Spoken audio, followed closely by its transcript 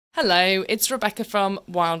Hello, it's Rebecca from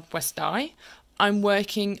Wild West Eye. I'm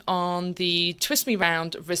working on the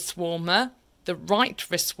TwistMeRound wrist warmer, the right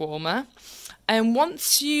wrist warmer. And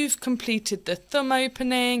once you've completed the thumb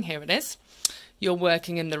opening, here it is, you're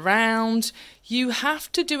working in the round, you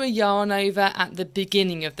have to do a yarn over at the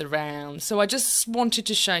beginning of the round. So I just wanted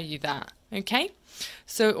to show you that, okay?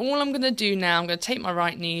 So all I'm going to do now, I'm going to take my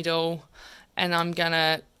right needle and I'm going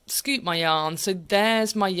to scoop my yarn. So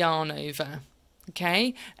there's my yarn over.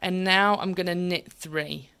 Okay, and now I'm going to knit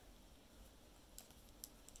 3.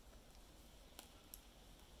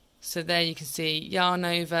 So there you can see yarn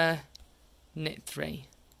over, knit 3.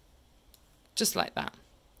 Just like that.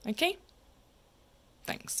 Okay,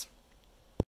 thanks.